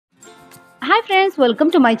Hi friends, welcome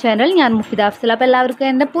to my channel. ഞാൻ മുഫിദ അഫ്സൽ. അപ്പോൾ എല്ലാവർക്കും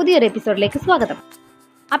എൻ്റെ പുതിയൊരു എപ്പിസോഡിലേക്ക് സ്വാഗതം.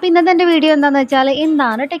 അപ്പോൾ ഇന്നത്തെ എൻ്റെ വീഡിയോ എന്താണെന്ന് വെച്ചാൽ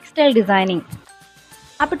എന്താണ് ടെക്സ്റ്റൈൽ ഡിസൈനിങ്.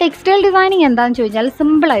 അപ്പോൾ ടെക്സ്റ്റൈൽ ഡിസൈനിങ് എന്താണെന്ന് ചോദിച്ചാൽ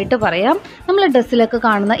സിമ്പിളായിട്ട് പറയാം. നമ്മൾ ഡ്രസ്സിലൊക്കെ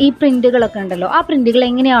കാണുന്ന ഈ പ്രിൻറ്റുകളൊക്കെ ഉണ്ടല്ലോ, ആ പ്രിൻറ്റുകൾ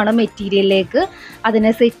എങ്ങനെയാണ് മെറ്റീരിയലിലേക്ക്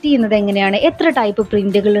അതിനെ സെറ്റ് ചെയ്യുന്നത്, എങ്ങനെയാണ്, എത്ര ടൈപ്പ്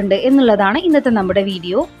പ്രിൻറ്റുകളുണ്ട് എന്നുള്ളതാണ് ഇന്നത്തെ നമ്മുടെ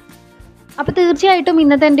വീഡിയോ. അപ്പോൾ തീർച്ചയായിട്ടും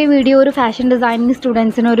ഇന്നത്തെ എൻ്റെ വീഡിയോ ഒരു ഫാഷൻ ഡിസൈനിങ്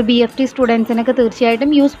സ്റ്റുഡൻസിന്, ഒരു BFT സ്റ്റുഡൻസിനൊക്കെ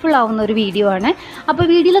തീർച്ചയായിട്ടും യൂസ്ഫുൾ ആവുന്ന ഒരു വീഡിയോ ആണ്. അപ്പോൾ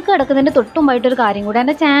വീഡിയോയിലൊക്കെ കിടക്കുന്നതിൻ്റെ തൊട്ടുമുമ്പായിട്ടൊരു കാര്യം കൂടെ,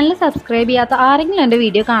 എൻ്റെ ചാനൽ സബ്സ്ക്രൈബ് ചെയ്യാത്ത ആരെങ്കിലും എൻ്റെ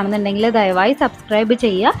വീഡിയോ കാണുന്നുണ്ടെങ്കിൽ ദയവായി സബ്സ്ക്രൈബ്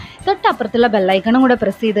ചെയ്യുക. തൊട്ടപ്പുറത്തുള്ള ബെല്ലൈക്കണും കൂടെ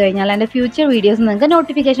പ്രസ് ചെയ്ത് കഴിഞ്ഞാൽ എൻ്റെ ഫ്യൂച്ചർ വീഡിയോസ് നിങ്ങൾക്ക്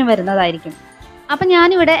നോട്ടിഫിക്കേഷൻ വരുന്നതായിരിക്കും. അപ്പോൾ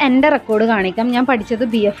ഞാനിവിടെ എൻ്റെ റെക്കോർഡ് കാണിക്കാം. ഞാൻ പഠിച്ചത്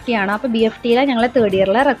BFT ആണ്. അപ്പോൾ BFTയിലെ ഞങ്ങളെ തേർഡ്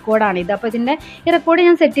ഇയറിലെ റെക്കോർഡാണിത്. അപ്പോൾ ഇതിൻ്റെ ഈ റെക്കോർഡ്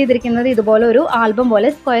ഞാൻ സെറ്റ് ചെയ്തിരിക്കുന്നത് ഇതുപോലെ ഒരു ആൽബം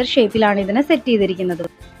പോലെ സ്ക്വയർ ഷേപ്പിലാണ് ഇതിനെ സെറ്റ് ചെയ്തിരിക്കുന്നത്.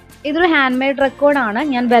 ഇതൊരു ഹാൻഡ് മെയ്ഡ് റെക്കോർഡാണ്.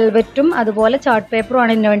 ഞാൻ വെൽവെറ്റും അതുപോലെ ചാർട്ട്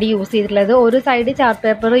പേപ്പറുമാണ് ഇതിന് വേണ്ടി യൂസ് ചെയ്തിട്ടുള്ളത്. ഒരു സൈഡ് ചാർട്ട്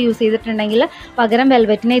പേപ്പർ യൂസ് ചെയ്തിട്ടുണ്ടെങ്കിൽ പകരം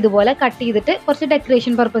വെൽവെറ്റിനെ ഇതുപോലെ കട്ട് ചെയ്തിട്ട് കുറച്ച്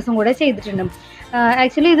ഡെക്കറേഷൻ പർപ്പസും കൂടെ ചെയ്തിട്ടുണ്ട്.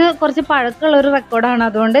 ആക്ച്വലി ഇത് കുറച്ച് പഴക്കമുള്ളൊരു റെക്കോർഡാണ്,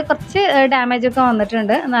 അതുകൊണ്ട് കുറച്ച് ഡാമേജൊക്കെ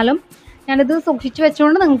വന്നിട്ടുണ്ട്. എന്നാലും ഞാനിത് സൂക്ഷിച്ച്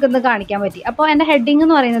വെച്ചുകൊണ്ട് നിങ്ങൾക്ക് ഇന്ന് കാണിക്കാൻ പറ്റി. അപ്പോൾ എൻ്റെ ഹെഡിങ്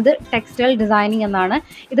എന്ന് പറയുന്നത് ടെക്സ്റ്റൈൽ ഡിസൈനിങ് എന്നാണ്.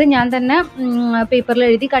 ഇത് ഞാൻ തന്നെ പേപ്പറിൽ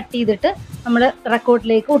എഴുതി കട്ട് ചെയ്തിട്ട് നമ്മൾ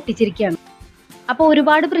റെക്കോർഡിലേക്ക് ഒട്ടിച്ചിരിക്കുകയാണ്. അപ്പോൾ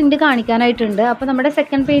ഒരുപാട് പ്രിൻ്റ് കാണിക്കാനായിട്ടുണ്ട്. അപ്പോൾ നമ്മുടെ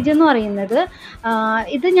സെക്കൻഡ് പേജ് എന്ന് പറയുന്നത്,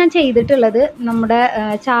 ഇത് ഞാൻ ചെയ്തിട്ടുള്ളത് നമ്മുടെ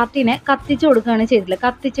ചാർട്ടിനെ കത്തിച്ച് കൊടുക്കുകയാണ് ചെയ്തിട്ടുള്ളത്.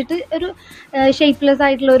 കത്തിച്ചിട്ട് ഒരു ഷേപ്പ്ലെസ്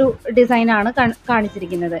ആയിട്ടുള്ളൊരു ഡിസൈനാണ്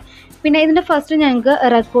കാണിച്ചിരിക്കുന്നത്. പിന്നെ ഇതിൻ്റെ ഫസ്റ്റ് ഞങ്ങൾക്ക്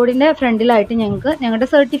റെക്കോർഡിൻ്റെ ഫ്രണ്ടിലായിട്ട് ഞങ്ങളുടെ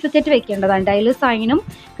സർട്ടിഫിക്കറ്റ് വെക്കേണ്ടതാണ്. അതിൽ സൈനും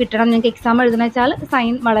കിട്ടണം. ഞങ്ങൾക്ക് എക്സാം എഴുതുന്ന വെച്ചാൽ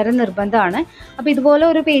സൈൻ വളരെ നിർബന്ധമാണ്. അപ്പോൾ ഇതുപോലെ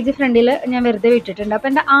ഒരു പേജ് ഫ്രണ്ടിൽ ഞാൻ വെറുതെ വിട്ടിട്ടുണ്ട്.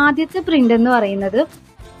 അപ്പോൾ എൻ്റെ ആദ്യത്തെ പ്രിൻ്റ് എന്ന് പറയുന്നത്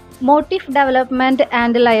മോട്ടീഫ് ഡെവലപ്മെൻറ്റ്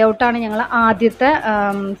ആൻഡ് ലേഔട്ടാണ് ഞങ്ങൾ ആദ്യത്തെ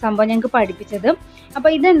സംഭവം ഞങ്ങൾക്ക് പഠിപ്പിച്ചത്. അപ്പോൾ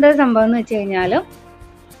ഇതെന്താ സംഭവം എന്ന് വെച്ച് കഴിഞ്ഞാൽ,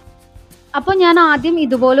 അപ്പോൾ ഞാൻ ആദ്യം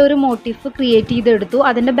ഇതുപോലെ ഒരു മോട്ടീഫ് ക്രിയേറ്റ് ചെയ്തെടുത്തു.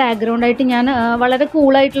 അതിൻ്റെ ബാക്ക്ഗ്രൗണ്ടായിട്ട് ഞാൻ വളരെ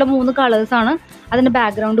കൂളായിട്ടുള്ള 3 കളേഴ്സാണ് അതിൻ്റെ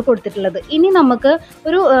ബാക്ക്ഗ്രൗണ്ട് കൊടുത്തിട്ടുള്ളത്. ഇനി നമുക്ക്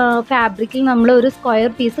ഒരു ഫാബ്രിക്കിൽ നമ്മൾ ഒരു സ്ക്വയർ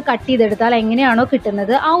പീസ് കട്ട് ചെയ്തെടുത്താൽ എങ്ങനെയാണോ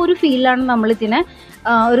കിട്ടുന്നത്, ആ ഒരു ഫീലാണ് നമ്മളിതിനെ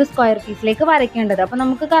ഒരു സ്ക്വയർ പീസിലേക്ക് വരയ്ക്കേണ്ടത്. അപ്പോൾ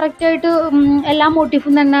നമുക്ക് കറക്റ്റായിട്ട് എല്ലാ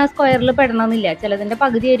മോട്ടീഫും തന്നെ സ്ക്വയറിൽ പെടണമെന്നില്ല, ചിലതിൻ്റെ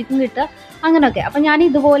പകുതി ആയിരിക്കും കിട്ടുക, അങ്ങനെയൊക്കെ. അപ്പോൾ ഞാൻ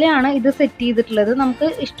ഇതുപോലെയാണ് ഇത് സെറ്റ് ചെയ്തിട്ടുള്ളത്. നമുക്ക്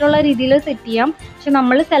ഇഷ്ടമുള്ള രീതിയിൽ സെറ്റ് ചെയ്യാം, പക്ഷെ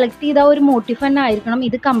നമ്മൾ സെലക്ട് ചെയ്ത ഒരു മോട്ടീഫ് തന്നെ ആയിരിക്കണം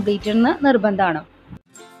ഇത് കംപ്ലീറ്റ് എന്ന് നിർബന്ധമാണ്.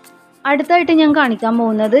 അടുത്തായിട്ട് ഞാൻ കാണിക്കാൻ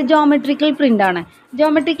പോകുന്നത് ജോമെട്രിക്കൽ പ്രിൻ്റാണ്.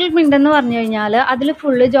 ജോമെട്രിക്കൽ പ്രിൻ്റ് എന്ന് പറഞ്ഞു കഴിഞ്ഞാൽ അതിൽ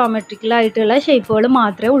ഫുള്ള് ജോമെട്രിക്കലായിട്ടുള്ള ഷേപ്പുകൾ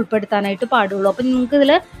മാത്രമേ ഉൾപ്പെടുത്താനായിട്ട് പാടുള്ളൂ. അപ്പോൾ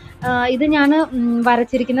നിങ്ങൾക്കിതിൽ ഇത് ഞാൻ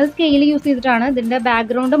വരച്ചിരിക്കുന്നത് സ്കെയിൽ യൂസ് ചെയ്തിട്ടാണ്. ഇതിൻ്റെ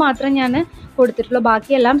ബാക്ക്ഗ്രൗണ്ട് മാത്രം ഞാൻ കൊടുത്തിട്ടുള്ളൂ,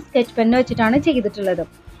 ബാക്കിയെല്ലാം സ്കെച്ച് പെന്ന് വെച്ചിട്ടാണ് ചെയ്തിട്ടുള്ളത്.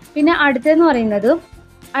 പിന്നെ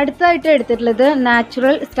അടുത്തായിട്ട് എടുത്തിട്ടുള്ളത്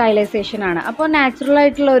നാച്ചുറൽ സ്റ്റൈലൈസേഷൻ ആണ്. അപ്പോൾ നാച്ചുറൽ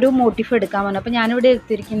ആയിട്ടുള്ള ഒരു മോട്ടീഫ് എടുക്കാൻ പറഞ്ഞു. അപ്പോൾ ഞാനിവിടെ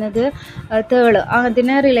എടുത്തിരിക്കുന്നത് തേള്,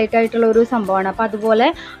 അതിന് റിലേറ്റ് ആയിട്ടുള്ള ഒരു സംഭവമാണ്. അപ്പോൾ അതുപോലെ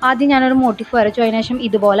ആദ്യം ഞാനൊരു മോട്ടീഫ് വരച്ചു, അതിനുശേഷം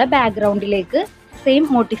ഇതുപോലെ ബാക്ക്ഗ്രൗണ്ടിലേക്ക് സെയിം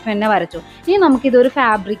മോട്ടീഫ് തന്നെ വരച്ചു. ഇനി നമുക്കിതൊരു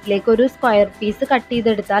ഫാബ്രിക്കിലേക്ക് ഒരു സ്ക്വയർ പീസ് കട്ട്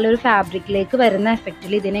ചെയ്തെടുത്താൽ ഒരു ഫാബ്രിക്കിലേക്ക് വരുന്ന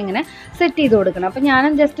എഫക്റ്റിൽ ഇതിനെങ്ങനെ സെറ്റ് ചെയ്ത് കൊടുക്കണം. അപ്പോൾ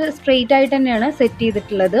ഞാൻ ജസ്റ്റ് സ്ട്രെയിറ്റ് ആയിട്ട് തന്നെയാണ് സെറ്റ്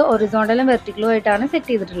ചെയ്തിട്ടുള്ളത്, ഹൊറിസോണ്ടലും വെർട്ടിക്കലും ആയിട്ടാണ് സെറ്റ്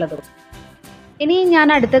ചെയ്തിട്ടുള്ളത്. ഇനി ഞാൻ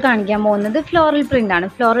അടുത്ത് കാണിക്കാൻ പോകുന്നത് ഫ്ലോറൽ പ്രിൻ്റാണ്.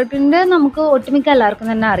 ഫ്ലോറൽ പ്രിൻ്റ് നമുക്ക് ഒട്ടുമിക്ക എല്ലാവർക്കും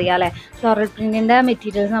തന്നെ അറിയാം അല്ലേ. ഫ്ലോറൽ പ്രിൻറ്റിൻ്റെ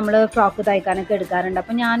മെറ്റീരിയൽസ് നമ്മൾ ഫ്രോക്ക് തയ്ക്കാനൊക്കെ എടുക്കാറുണ്ട്.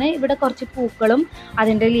 അപ്പോൾ ഞാൻ ഇവിടെ കുറച്ച് പൂക്കളും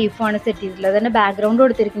അതിൻ്റെ ലീഫുമാണ് സെറ്റ് ചെയ്തിട്ടുള്ളത്. അതിൻ്റെ ബാക്ക്ഗ്രൗണ്ട്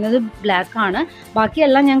കൊടുത്തിരിക്കുന്നത് ബ്ലാക്ക് ആണ്.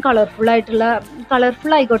 ബാക്കിയെല്ലാം ഞാൻ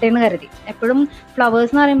കളർഫുൾ ആയിക്കോട്ടെ എന്ന് കരുതി. എപ്പോഴും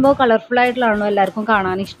ഫ്ലവേഴ്സ് എന്ന് പറയുമ്പോൾ കളർഫുൾ ആയിട്ടുള്ളതാണോ എല്ലാവർക്കും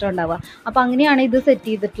കാണാൻ ഇഷ്ടം ഉണ്ടാവുക. അപ്പോൾ അങ്ങനെയാണ് ഇത് സെറ്റ്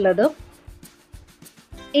ചെയ്തിട്ടുള്ളത്.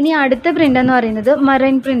 ഇനി അടുത്ത പ്രിൻ്റ് എന്ന് പറയുന്നത്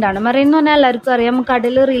മറൈൻ പ്രിൻ്റാണ്. മറൈൻ എന്ന് പറഞ്ഞാൽ എല്ലാവർക്കും അറിയാം,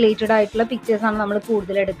 കടൽ റിലേറ്റഡ് ആയിട്ടുള്ള പിക്ചേഴ്സാണ് നമ്മൾ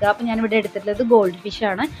കൂടുതൽ എടുക്കുക. അപ്പോൾ ഞാനിവിടെ എടുത്തിട്ടുള്ളത് ഗോൾഡ്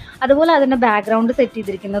ഫിഷാണ്. അതുപോലെ അതിൻ്റെ ബാക്ക്ഗ്രൗണ്ട് സെറ്റ്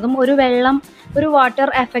ചെയ്തിരിക്കുന്നതും ഒരു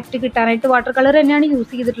വാട്ടർ എഫക്റ്റ് കിട്ടാനായിട്ട് വാട്ടർ കളർ തന്നെയാണ്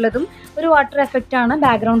യൂസ് ചെയ്തിട്ടുള്ളതും. ഒരു വാട്ടർ എഫക്റ്റാണ്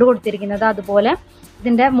ബാക്ക്ഗ്രൗണ്ട് കൊടുത്തിരിക്കുന്നത്. അതുപോലെ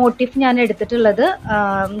ഇതിൻ്റെ മോട്ടീഫ് ഞാൻ എടുത്തിട്ടുള്ളത്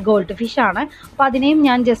ഗോൾഡ് ഫിഷാണ്. അപ്പോൾ അതിനെയും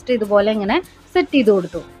ഞാൻ ജസ്റ്റ് ഇതുപോലെ ഇങ്ങനെ സെറ്റ് ചെയ്ത്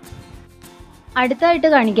കൊടുത്തു. അടുത്തായിട്ട്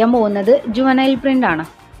കാണിക്കാൻ പോകുന്നത് ജുവനൈൽ പ്രിൻ്റാണ്.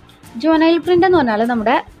 ജുവനൈൽ പ്രിൻ്റ് എന്ന് പറഞ്ഞാൽ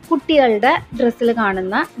നമ്മുടെ കുട്ടികളുടെ ഡ്രസ്സിൽ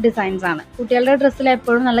കാണുന്ന ഡിസൈൻസ് ആണ്. കുട്ടികളുടെ ഡ്രസ്സിൽ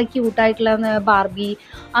എപ്പോഴും നല്ല ക്യൂട്ടായിട്ടുള്ള ബാർബി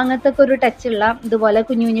അങ്ങനത്തെ ഒക്കെ ഒരു ടച്ചുള്ള, ഇതുപോലെ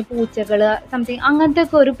കുഞ്ഞു കുഞ്ഞു പൂച്ചകൾ സംതിങ് അങ്ങനത്തെ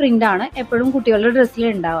ഒക്കെ ഒരു പ്രിൻ്റാണ് എപ്പോഴും കുട്ടികളുടെ ഡ്രസ്സിൽ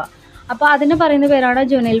ഉണ്ടാവുക. അപ്പോൾ അതിന് പറയുന്ന പേരാണ്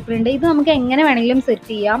ജുവനൈൽ പ്രിൻ്റ്. ഇത് നമുക്ക് എങ്ങനെ വേണമെങ്കിലും സെറ്റ്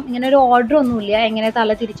ചെയ്യാം, ഇങ്ങനെ ഒരു ഓർഡർ ഒന്നുമില്ല, എങ്ങനെ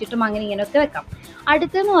തല തിരിച്ചിട്ടും അങ്ങനെ ഇങ്ങനെയൊക്കെ വെക്കാം.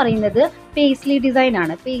 അടുത്തെന്ന് പറയുന്നത് പേസ്ലി ഡിസൈൻ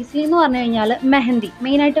ആണ്. പേസ്ലി എന്ന് പറഞ്ഞു കഴിഞ്ഞാൽ മെഹന്തി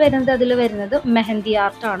മെയിനായിട്ട് വരുന്നത്, അതിൽ വരുന്നത് മെഹന്തി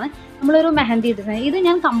ആർട്ടാണ്. നമ്മളൊരു മെഹന്തി ഡിസൈൻ, ഇത്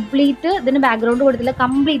ഞാൻ കംപ്ലീറ്റ് ഇതിന് ബാക്ക്ഗ്രൗണ്ട് കൊടുത്തില്ല,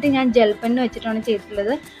 കംപ്ലീറ്റ് ഞാൻ ജെൽ പെന്ന് വെച്ചിട്ടാണ്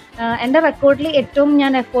ചെയ്തിട്ടുള്ളത്. എൻ്റെ റെക്കോർഡിൽ ഏറ്റവും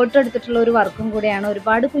ഞാൻ എഫേർട്ട് എടുത്തിട്ടുള്ള ഒരു വർക്കും കൂടെയാണ്.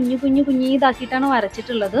 ഒരുപാട് കുഞ്ഞു ഇതാക്കിയിട്ടാണ്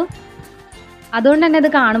വരച്ചിട്ടുള്ളത്. അതുകൊണ്ട് തന്നെ ഇത്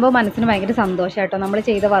കാണുമ്പോൾ മനസ്സിന് ഭയങ്കര സന്തോഷം കേട്ടോ, നമ്മൾ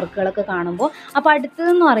ചെയ്ത വർക്കുകളൊക്കെ കാണുമ്പോൾ. അപ്പോൾ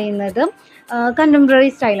അടുത്തതെന്ന് പറയുന്നത് കണ്ടംപററി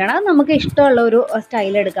സ്റ്റൈലാണ്. അത് നമുക്ക് ഇഷ്ടമുള്ള ഒരു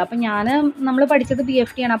സ്റ്റൈൽ എടുക്കുക. അപ്പോൾ നമ്മൾ പഠിച്ചത്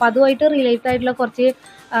PFT ആണ്. അപ്പോൾ അതുമായിട്ട് റിലേറ്റഡ് ആയിട്ടുള്ള കുറച്ച്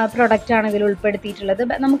പ്രൊഡക്റ്റാണ് ഇതിൽ ഉൾപ്പെടുത്തിയിട്ടുള്ളത്.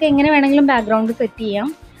 നമുക്ക് എങ്ങനെ വേണമെങ്കിലും ബാക്ക്ഗ്രൗണ്ട് സെറ്റ് ചെയ്യാം.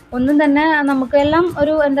 ഒന്നും തന്നെ നമുക്കെല്ലാം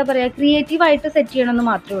ഒരു എന്താ പറയുക ക്രിയേറ്റീവായിട്ട് സെറ്റ് ചെയ്യണമെന്ന്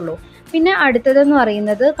മാത്രമേ ഉള്ളൂ. പിന്നെ അടുത്തതെന്ന്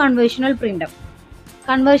പറയുന്നത് കൺവേർഷണൽ പ്രിൻ്റ്.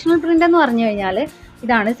 കൺവേർഷണൽ പ്രിൻ്റ് എന്ന് പറഞ്ഞു കഴിഞ്ഞാൽ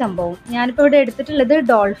ഇതാണ് സംഭവം. ഞാനിപ്പോൾ ഇവിടെ എടുത്തിട്ടുള്ളത്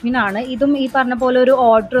ഡോൾഫിൻ ആണ്. ഇതും ഈ പറഞ്ഞ പോലെ ഒരു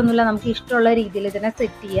ഓർഡർ ഒന്നുമില്ല, നമുക്ക് ഇഷ്ടമുള്ള രീതിയിൽ ഇതിനെ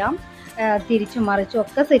സെറ്റ് ചെയ്യാം, തിരിച്ചും മറിച്ചും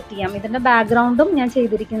ഒക്കെ സെറ്റ് ചെയ്യാം. ഇതിൻ്റെ ബാക്ക്ഗ്രൗണ്ടും ഞാൻ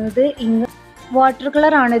ചെയ്തിരിക്കുന്നത് വാട്ടർ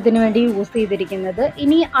കളറാണ് ഇതിനു വേണ്ടി യൂസ് ചെയ്തിരിക്കുന്നത്.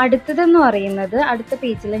 ഇനി അടുത്തതെന്ന് പറയുന്നത് അടുത്ത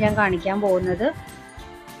പേജിൽ ഞാൻ കാണിക്കാൻ പോകുന്നത്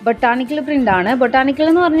ബൊട്ടാണിക്കൽ പ്രിൻ്റ് ആണ്. ബൊട്ടാണിക്കൽ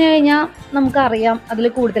എന്ന് പറഞ്ഞു കഴിഞ്ഞാൽ നമുക്കറിയാം അതിൽ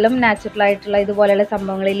കൂടുതലും നാച്ചുറൽ ആയിട്ടുള്ള ഇതുപോലെയുള്ള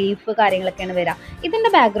സംഭവങ്ങൾ, ലീഫ് കാര്യങ്ങളൊക്കെയാണ് വരിക. ഇതിൻ്റെ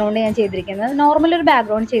ബാക്ക്ഗ്രൗണ്ട് ഞാൻ ചെയ്തിരിക്കുന്നത് നോർമൽ ഒരു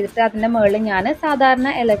ബാക്ക്ഗ്രൗണ്ട് ചെയ്തിട്ട് അതിൻ്റെ മുകളിൽ ഞാൻ സാധാരണ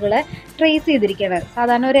ഇലകളെ ട്രേസ് ചെയ്തിരിക്കുകയാണ്.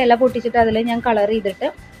 സാധാരണ ഒരു ഇല പൊട്ടിച്ചിട്ട് അതിൽ ഞാൻ കളർ ചെയ്തിട്ട്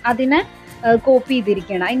അതിനെ കോപ്പി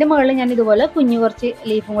ചെയ്തിരിക്കുകയാണ്. അതിൻ്റെ മുകളിൽ ഞാൻ ഇതുപോലെ കുറച്ച്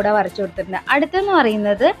ലീഫും കൂടെ വരച്ചു കൊടുത്തിട്ടുണ്ട്. അടുത്തെന്ന്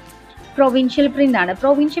പറയുന്നത് പ്രൊവിൻഷ്യൽ പ്രിൻ്റ് ആണ്.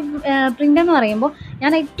 പ്രൊവിൻഷ്യൽ പ്രിൻ്റ് എന്ന് പറയുമ്പോൾ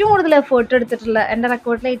ഞാൻ ഏറ്റവും കൂടുതൽ എഫേർട്ട് എടുത്തിട്ടുള്ള, എൻ്റെ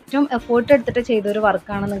റെക്കോർഡിൽ ഏറ്റവും എഫേർട്ട് എടുത്തിട്ട് ചെയ്തൊരു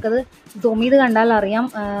വർക്കാണ്. നിങ്ങൾക്കത് സൂം ചെയ്ത് കണ്ടാൽ അറിയാം.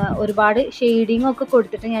 ഒരുപാട് ഷെയ്ഡിങ് ഒക്കെ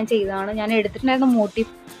കൊടുത്തിട്ട് ഞാൻ ചെയ്തതാണ്. ഞാൻ എടുത്തിട്ടുണ്ടായിരുന്ന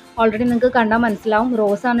മോട്ടീവ് ഓൾറെഡി നിങ്ങൾക്ക് കണ്ടാൽ മനസ്സിലാവും.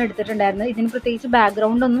 റോസാണ് എടുത്തിട്ടുണ്ടായിരുന്നത്. ഇതിന് പ്രത്യേകിച്ച്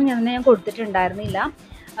ബാക്ക്ഗ്രൗണ്ട് ഒന്നും ഞാൻ കൊടുത്തിട്ടുണ്ടായിരുന്നില്ല.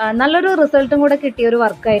 നല്ലൊരു റിസൾട്ടും കൂടെ കിട്ടിയൊരു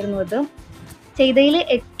വർക്കായിരുന്നു ഇത്. ചെയ്തതിൽ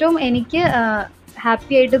ഏറ്റവും എനിക്ക്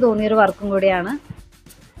ഹാപ്പി ആയിട്ട് തോന്നിയൊരു വർക്കും കൂടിയാണ്.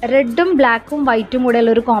 റെഡും ബ്ലാക്കും വൈറ്റും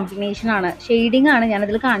കൂടെയുള്ള ഒരു കോമ്പിനേഷനാണ്, ഷെയ്ഡിങ് ആണ്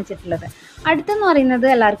ഞാനതിൽ കാണിച്ചിട്ടുള്ളത്. അടുത്തെന്ന് പറയുന്നത്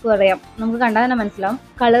എല്ലാവർക്കും അറിയാം, നമുക്ക് കണ്ടാൽ തന്നെ മനസ്സിലാവും,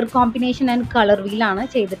 കളർ കോമ്പിനേഷൻ ആൻഡ് കളർ വീലാണ്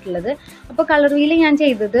ചെയ്തിട്ടുള്ളത്. അപ്പോൾ കളർ വീല് ഞാൻ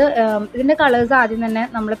ചെയ്തത് ഇതിൻ്റെ കളേഴ്സ് ആദ്യം തന്നെ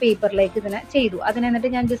നമ്മൾ പേപ്പറിലേക്ക് ഇതിനെ ചെയ്തു. അതിനെന്നിട്ട്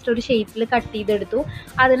ഞാൻ ജസ്റ്റ് ഒരു ഷേപ്പിൽ കട്ട് ചെയ്തെടുത്തു.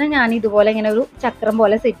 അതിനെ ഞാൻ ഇതുപോലെ ഇങ്ങനെ ഒരു ചക്രം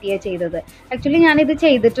പോലെ സെറ്റ് ചെയ്യുക ചെയ്തത്. ആക്ച്വലി ഞാനിത്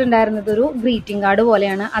ചെയ്തിട്ടുണ്ടായിരുന്നത് ഒരു ഗ്രീറ്റിംഗ് കാർഡ്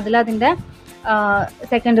പോലെയാണ്. അതിലതിൻ്റെ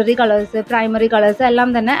സെക്കൻഡറി കളേഴ്സ്, പ്രൈമറി കളേഴ്സ് എല്ലാം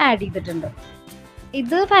തന്നെ ആഡ് ചെയ്തിട്ടുണ്ട്.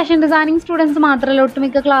 ഇത് ഫാഷൻ ഡിസൈനിങ് സ്റ്റുഡൻസ് മാത്രമല്ല,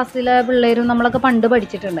 ഒട്ടുമിക്ക ക്ലാസ്സിലെ പിള്ളേരും നമ്മളൊക്കെ പണ്ട്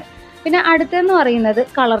പഠിച്ചിട്ടുണ്ട്. പിന്നെ അടുത്തെന്ന് പറയുന്നത്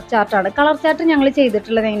കളർ ചാർട്ടാണ്. കളർ ചാർട്ട് ഞങ്ങൾ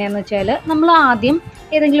ചെയ്തിട്ടുള്ളത് എങ്ങനെയാണെന്ന് വെച്ചാൽ, നമ്മൾ ആദ്യം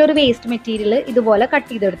ഏതെങ്കിലും ഒരു വേസ്റ്റ് മെറ്റീരിയൽ ഇതുപോലെ കട്ട്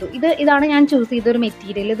ചെയ്തെടുത്തു. ഇതാണ് ഞാൻ ചൂസ് ചെയ്തൊരു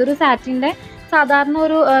മെറ്റീരിയൽ. ഇതൊരു സാറ്റിൻ്റെ സാധാരണ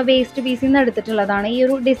ഒരു വേസ്റ്റ് പീസിൽ നിന്ന് എടുത്തിട്ടുള്ളതാണ്. ഈ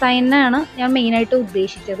ഒരു ഡിസൈനാണ് ഞാൻ മെയിനായിട്ട്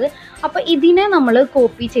ഉദ്ദേശിച്ചത്. അപ്പോൾ ഇതിനെ നമ്മൾ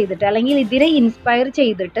കോപ്പി ചെയ്തിട്ട് അല്ലെങ്കിൽ ഇതിനെ ഇൻസ്പയർ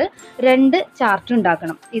ചെയ്തിട്ട് 2 ചാർട്ട്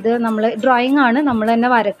ഉണ്ടാക്കണം. ഇത് നമ്മൾ ഡ്രോയിങ് ആണ്, നമ്മൾ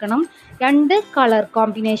തന്നെ വരക്കണം. 2 കളർ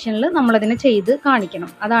കോമ്പിനേഷനിൽ നമ്മളതിനെ ചെയ്ത് കാണിക്കണം.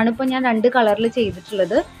 അതാണ് ഇപ്പോൾ ഞാൻ 2 കളറിൽ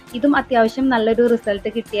ചെയ്തിട്ടുള്ളത്. ഇതും അത്യാവശ്യം നല്ലൊരു റിസൾട്ട്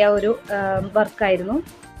കിട്ടിയ ഒരു വർക്കായിരുന്നു.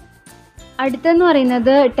 അടുത്തെന്ന്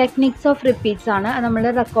പറയുന്നത് ടെക്നിക്സ് ഓഫ് റിപ്പീറ്റ്സ് ആണ്. നമ്മുടെ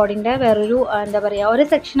റെക്കോർഡിൻ്റെ വേറൊരു എന്താ പറയുക ഒരു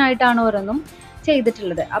സെക്ഷനായിട്ടാണ് ഓരോന്നും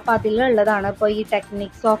ചെയ്തിട്ടുള്ളത്. അപ്പോൾ അതിലുള്ളതാണ് ഇപ്പോൾ ഈ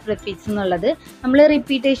ടെക്നിക്സ് ഓഫ് റിപ്പീറ്റ്സ് എന്നുള്ളത്. നമ്മൾ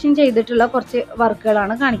റിപ്പീറ്റേഷൻ ചെയ്തിട്ടുള്ള കുറച്ച്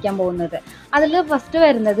വർക്കുകളാണ് കാണിക്കാൻ പോകുന്നത്. അതിൽ ഫസ്റ്റ്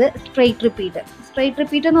വരുന്നത് സ്ട്രെയിറ്റ് റിപ്പീറ്റ്. സ്ട്രെയിറ്റ്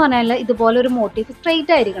റിപ്പീറ്റ് എന്ന് പറഞ്ഞാൽ ഇതുപോലെ ഒരു മോട്ടീവ്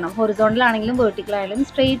സ്ട്രെയിറ്റ് ആയിരിക്കണം. ഹൊറിസോണ്ടൽ ആണെങ്കിലും വെർട്ടിക്കൽ ആണെങ്കിലും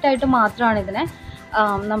സ്ട്രെയിറ്റ് ആയിട്ട് മാത്രമാണ് ഇതിനെ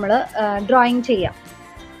നമ്മൾ ഡ്രോയിങ് ചെയ്യുക.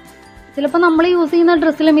 ചിലപ്പോൾ നമ്മൾ യൂസ് ചെയ്യുന്ന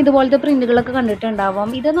ഡ്രസ്സിലും ഇതുപോലത്തെ പ്രിൻറ്റുകളൊക്കെ കണ്ടിട്ടുണ്ടാവും.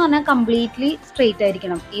 ഇതെന്ന് പറഞ്ഞാൽ കംപ്ലീറ്റ്ലി സ്ട്രെയിറ്റ്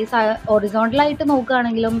ആയിരിക്കണം. ഈ ഹൊറിസോണ്ടലായിട്ട്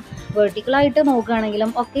നോക്കുകയാണെങ്കിലും വെർട്ടിക്കലായിട്ട് നോക്കുകയാണെങ്കിലും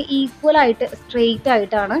ഒക്കെ ഈക്വലായിട്ട് സ്ട്രെയിറ്റ്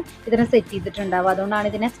ആയിട്ടാണ് ഇതിനെ സെറ്റ് ചെയ്തിട്ടുണ്ടാവുക. അതുകൊണ്ടാണ്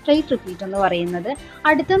ഇതിനെ സ്ട്രെയിറ്റ് റിപ്പീറ്റ് എന്ന് പറയുന്നത്.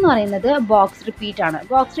 അടുത്തെന്ന് പറയുന്നത് ബോക്സ് റിപ്പീറ്റ് ആണ്.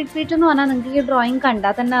 ബോക്സ് റിപ്പീറ്റ് എന്ന് പറഞ്ഞാൽ നിങ്ങൾക്ക് ഈ ഡ്രോയിങ്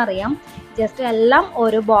കണ്ടാൽ തന്നെ അറിയാം, ജസ്റ്റ് എല്ലാം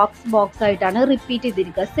ഓരോ ബോക്സ് ആയിട്ടാണ് റിപ്പീറ്റ്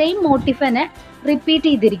ചെയ്തിരിക്കുക. സെയിം മോട്ടീഫ് തന്നെ റിപ്പീറ്റ്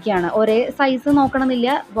ചെയ്തിരിക്കുകയാണ്. ഒരേ സൈസ്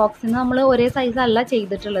നോക്കണമെന്നില്ല. ബോക്സിന് നമ്മൾ ഒരേ സൈസ് അല്ല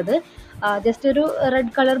ചെയ്തിട്ടുള്ളത്. ജസ്റ്റ് ഒരു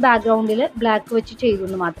റെഡ് കളർ ബാക്ക്ഗ്രൗണ്ടിൽ ബ്ലാക്ക് വെച്ച് ചെയ്തു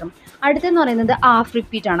എന്ന് മാത്രം. അടുത്തെന്ന് പറയുന്നത് ഹാഫ്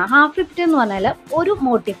റിപ്പീറ്റ് ആണ്. ഹാഫ് റിപ്പീറ്റ് എന്ന് പറഞ്ഞാൽ ഒരു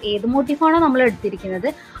മോട്ടീഫ്, ഏത് മോട്ടീഫാണോ നമ്മൾ എടുത്തിരിക്കുന്നത്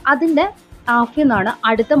അതിൻ്റെ ഹാഫിൽ നിന്നാണ്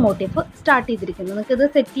അടുത്ത മോട്ടീഫ് സ്റ്റാർട്ട് ചെയ്തിരിക്കുന്നത്. നിങ്ങൾക്കിത്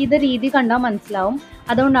സെറ്റ് ചെയ്ത രീതി കണ്ടാൽ മനസ്സിലാവും.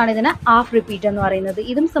 അതുകൊണ്ടാണ് ഇതിനെ ഹാഫ് റിപ്പീറ്റ് എന്ന് പറയുന്നത്.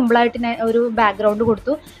 ഇതും സിമ്പിളായിട്ട് ഒരു ബാക്ക്ഗ്രൗണ്ട്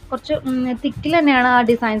കൊടുത്തു. കുറച്ച് തിക്കിൽ തന്നെയാണ് ആ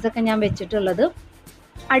ഡിസൈൻസൊക്കെ ഞാൻ വെച്ചിട്ടുള്ളത്.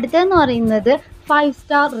 അടുത്തതെന്ന് പറയുന്നത് 5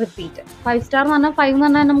 സ്റ്റാർ റിപ്പീറ്റ്. 5 സ്റ്റാർ എന്ന് പറഞ്ഞാൽ 5 എന്ന്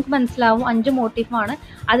പറഞ്ഞാൽ നമുക്ക് മനസ്സിലാവും 5 മോട്ടീഫാണ്.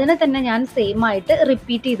 അതിനെ തന്നെ ഞാൻ സെയിം ആയിട്ട്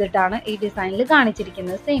റിപ്പീറ്റ് ചെയ്തിട്ടാണ് ഈ ഡിസൈനിൽ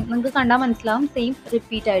കാണിച്ചിരിക്കുന്നത്. സെയിം നിങ്ങൾക്ക് കണ്ടാൽ മനസ്സിലാവും. സെയിം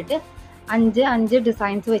റിപ്പീറ്റ് ആയിട്ട് 5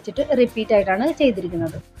 ഡിസൈൻസ് വെച്ചിട്ട് റിപ്പീറ്റ് ആയിട്ടാണ്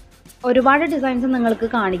ചെയ്തിരിക്കുന്നത്. ഒരുപാട് ഡിസൈൻസ് നിങ്ങൾക്ക്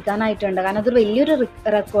കാണിക്കാനായിട്ടുണ്ട്, കാരണം അതൊരു വലിയൊരു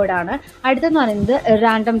റെക്കോർഡാണ്. അടുത്തെന്ന് പറയുന്നത്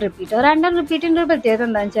റാൻഡം റിപ്പീറ്റ്. റാൻഡം റിപ്പീറ്റിൻ്റെ ഒരു പ്രത്യേകത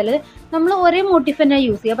എന്താണെന്ന് വെച്ചാൽ, നമ്മൾ ഒരേ മോട്ടീഫ് തന്നെ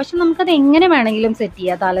യൂസ് ചെയ്യുക, പക്ഷെ നമുക്കത് എങ്ങനെ വേണമെങ്കിലും സെറ്റ്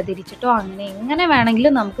ചെയ്യാം. തല തിരിച്ചിട്ടോ അങ്ങനെ എങ്ങനെ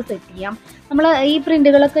വേണമെങ്കിലും നമുക്ക് സെറ്റ് ചെയ്യാം. നമ്മൾ ഈ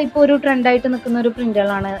പ്രിൻറ്റുകളൊക്കെ ഇപ്പോൾ ഒരു ട്രെൻഡായിട്ട് നിൽക്കുന്ന ഒരു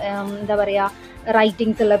പ്രിൻറ്റുകളാണ്. എന്താ പറയുക,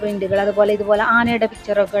 റൈറ്റിങ്സ് ഉള്ള പ്രിൻറ്റുകൾ, ഇതുപോലെ ആനയുടെ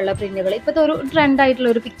പിക്ചറൊക്കെ ഉള്ള പ്രിൻറ്റുകൾ ഇപ്പോഴത്തെ ഒരു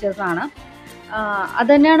ട്രെൻഡായിട്ടുള്ള ഒരു പിക്ചേഴ്സാണ്. അത്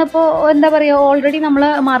തന്നെയാണ് ഇപ്പോൾ എന്താ പറയുക, ഓൾറെഡി നമ്മൾ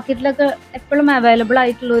മാർക്കറ്റിലൊക്കെ എപ്പോഴും അവൈലബിൾ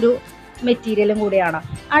ആയിട്ടുള്ളൊരു മെറ്റീരിയലും കൂടിയാണ്.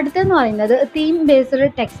 അടുത്തെന്ന് പറയുന്നത് തീം ബേസ്ഡ്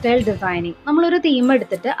ടെക്സ്റ്റൈൽ ഡിസൈനിങ്. നമ്മളൊരു തീം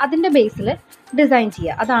എടുത്തിട്ട് അതിൻ്റെ ബേസിൽ ഡിസൈൻ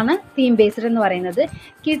ചെയ്യുക, അതാണ് തീം ബേസ്ഡ് എന്ന് പറയുന്നത്.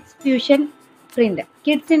 Kids fusion print.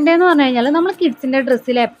 കിഡ്സിൻ്റെ എന്ന് പറഞ്ഞു കഴിഞ്ഞാൽ നമ്മൾ കിഡ്സിൻ്റെ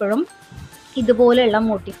ഡ്രസ്സിൽ എപ്പോഴും ഇതുപോലെയുള്ള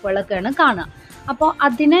മോട്ടീഫുകളൊക്കെയാണ് കാണുക. അപ്പോൾ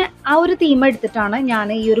അതിനെ ആ ഒരു തീം എടുത്തിട്ടാണ് ഞാൻ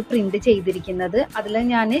ഈ ഒരു പ്രിൻ്റ് ചെയ്തിരിക്കുന്നത്. അതിൽ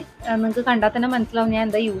ഞാൻ നിങ്ങൾക്ക് കണ്ടാൽ തന്നെ മനസ്സിലാവും ഞാൻ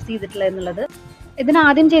എന്താ യൂസ് ചെയ്തിട്ടുള്ളത് എന്നുള്ളത്.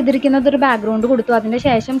 ഇതിനാദ്യം ചെയ്തിരിക്കുന്നത് ഒരു ബാക്ക്ഗ്രൗണ്ട് കൊടുത്തു. അതിൻ്റെ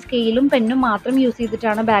ശേഷം സ്കെയിലും പെന്നും മാത്രം യൂസ്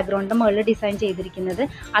ചെയ്തിട്ടാണ് ബാക്ക്ഗ്രൗണ്ടിൻ്റെ മുകളിൽ ഡിസൈൻ ചെയ്തിരിക്കുന്നത്.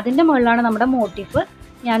 അതിൻ്റെ മുകളിലാണ് നമ്മുടെ മോട്ടീഫ്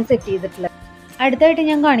ഞാൻ സെറ്റ് ചെയ്തിട്ടുള്ളത്. അടുത്തായിട്ട്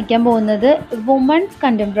ഞാൻ കാണിക്കാൻ പോകുന്നത് വുമൺസ്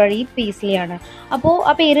കണ്ടംപററി പേസ്ലിയാണ്. അപ്പോൾ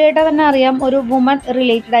ആ പേര് കേട്ടാൽ തന്നെ അറിയാം ഒരു വുമൺ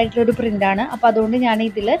റിലേറ്റഡ് ആയിട്ടുള്ളൊരു പ്രിൻ്റാണ്. അപ്പോൾ അതുകൊണ്ട് ഞാൻ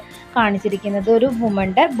ഇതിൽ കാണിച്ചിരിക്കുന്നത് ഒരു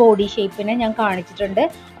വുമൻ്റെ ബോഡി ഷേപ്പിനെ ഞാൻ കാണിച്ചിട്ടുണ്ട്.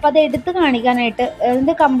 അപ്പോൾ അത് എടുത്ത് കാണിക്കാനായിട്ട്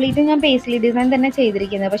ഇതിൻ്റെ കംപ്ലീറ്റ് ഞാൻ പേസ്ലി ഡിസൈൻ തന്നെ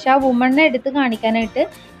ചെയ്തിരിക്കുന്നത്. പക്ഷേ ആ വുമണിനെ എടുത്ത് കാണിക്കാനായിട്ട്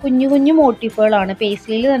കുഞ്ഞു കുഞ്ഞു മോട്ടീഫുകളാണ്,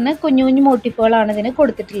 പേസ്ലിയിൽ തന്നെ കുഞ്ഞു കുഞ്ഞു മോട്ടീഫുകളാണ് ഇതിന്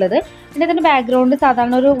കൊടുത്തിട്ടുള്ളത്. പിന്നെ ഇതിൻ്റെ ബാക്ക്ഗ്രൗണ്ട്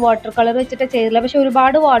സാധാരണ ഒരു വാട്ടർ കളർ വെച്ചിട്ട് ചെയ്തില്ല, പക്ഷേ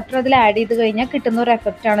ഒരുപാട് വാട്ടർ അതിൽ ആഡ് ചെയ്ത് കഴിഞ്ഞാൽ കിട്ടുന്ന ഒരു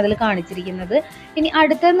എഫക്റ്റാണ് ഇതിൽ കാണിച്ചിരിക്കുന്നത്. ഇനി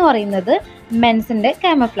അടുത്തെന്ന് പറയുന്നത് മെൻസിൻ്റെ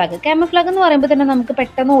ക്യാമഫ്ലാഗ്. ക്യാമഫ്ലാഗ് എന്ന് പറയുമ്പോൾ തന്നെ നമുക്ക്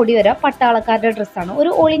പെട്ടെന്ന് ഓടി വരാം പട്ടാളക്കാരുടെ ഡ്രസ്സാണ്.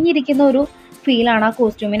 ഒരു ഒളിഞ്ഞിരിക്കുന്ന ഒരു ഫീലാണ് ആ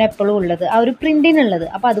കോസ്റ്റ്യൂമിന് എപ്പോഴും ഉള്ളത്, ആ ഒരു പ്രിൻറ്റിനുള്ളത്.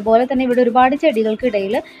 അപ്പോൾ അതുപോലെ തന്നെ ഇവിടെ ഒരുപാട്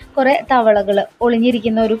ചെടികൾക്കിടയിൽ കുറേ തവളകൾ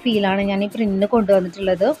ഒളിഞ്ഞിരിക്കുന്ന ഒരു ഫീലാണ് ഞാൻ ഈ പ്രിൻറ്റിന്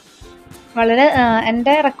കൊണ്ടുവന്നിട്ടുള്ളത്. വളരെ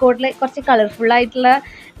എൻ്റെ റെക്കോർഡിൽ കുറച്ച് കളർഫുള്ളായിട്ടുള്ള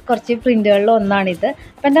കുറച്ച് പ്രിൻറ്റുകളിൽ ഒന്നാണിത്.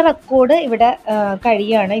 അപ്പം എൻ്റെ റെക്കോർഡ് ഇവിടെ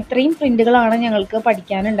കഴിയുകയാണ്. ഇത്രയും പ്രിൻറ്റുകളാണ് ഞങ്ങൾക്ക്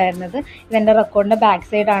പഠിക്കാനുണ്ടായിരുന്നത്. ഇതെൻ്റെ റെക്കോർഡിൻ്റെ ബാക്ക്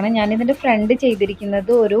സൈഡാണ്. ഞാനിതിൻ്റെ ഫ്രണ്ട്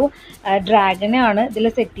ചെയ്തിരിക്കുന്നത് ഒരു ഡ്രാഗനെയാണ് ഇതിൽ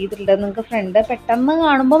സെറ്റ് ചെയ്തിട്ടുള്ളത്. നിങ്ങൾക്ക് ഫ്രണ്ട് പെട്ടെന്ന്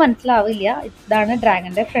കാണുമ്പോൾ മനസ്സിലാവില്ല, ഇതാണ്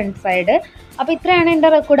ഡ്രാഗൻ്റെ ഫ്രണ്ട് സൈഡ്. അപ്പോൾ ഇത്രയാണ് എൻ്റെ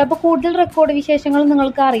റെക്കോർഡ്. അപ്പോൾ കൂടുതൽ റെക്കോർഡ് വിശേഷങ്ങൾ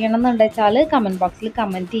നിങ്ങൾക്ക് അറിയണം എന്നുണ്ടെച്ചാൽ കമൻറ്റ് ബോക്സിൽ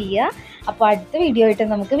കമൻറ്റ് ചെയ്യുക. അപ്പോൾ അടുത്ത വീഡിയോ ആയിട്ട്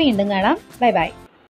നമുക്ക് വീണ്ടും കാണാം. Bye bye.